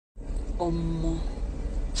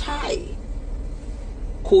Chai.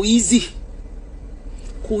 Ko easy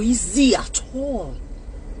at all.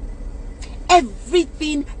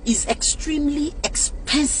 Everything is extremely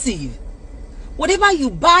expensive. Whatever you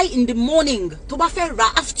buy in the morning, to ba fe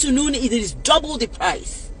ra afternoon, it is double the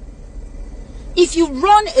price. If you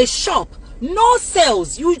run a shop, no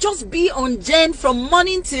sales, you just be on gen from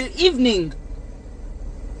morning till evening.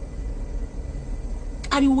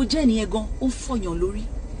 Ariwo gen here go on your lorry.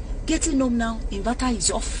 Getting home now, inverter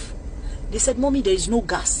is off. They said, Mommy, there is no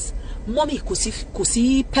gas. Mommy,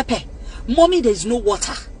 kusi pepper. Mommy, there is no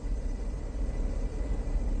water.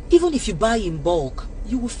 Even if you buy in bulk,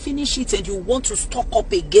 you will finish it and you want to stock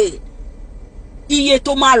up again. Iye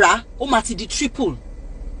tomara, omati di triple.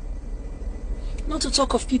 Not to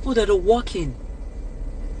talk of people that are working.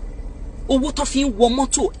 Owo to fi wo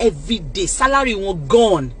moto every day. Salary won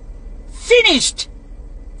gone. Finished.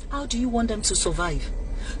 How do you want them to survive?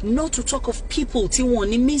 Not to talk of people tí wọ́n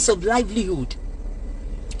ní means of livelihood.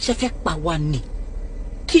 Ṣé fẹ́ pa wá ni?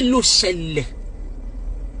 Kí ló ṣẹlẹ̀?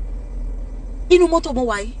 Inú mọ́tò mo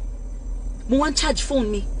wà yìí. Mo wá charge phone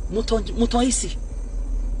mi. Mo tan AC.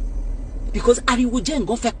 Because ariwo jẹ́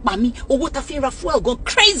nǹkan fẹ́ pa mí. Owó ta fi ra fuel gone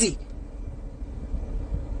crazy.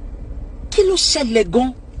 Kí ló ṣẹlẹ̀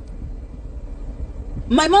gan?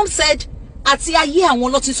 My mom said, àti ayé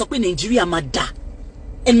àwọn ló ti sọ pé Nigeria máa dà.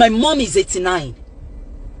 And my mom is 89.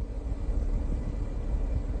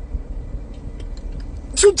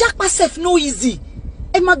 To japa self no easy.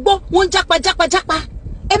 E ma gbo won japa.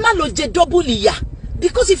 E ma lo je double iya.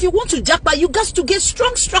 Because if you want to japa, you got to get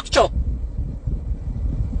strong structure.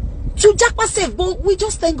 To japa self, but we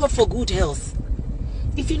just thank God for good health.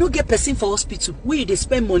 If you no get person for hospital, where they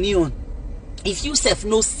spend money on? If you self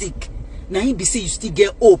no sick, now him be say you still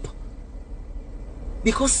get hope.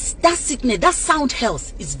 Because that sickness, that sound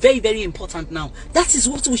health is very, very important now. That is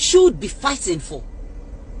what we should be fighting for.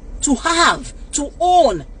 To have, to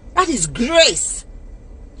own. That is grace.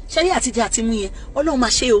 Let's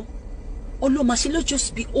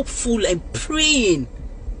just be hopeful and praying.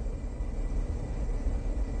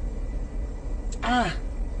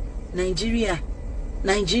 Nigeria.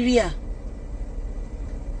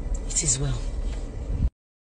 It is well.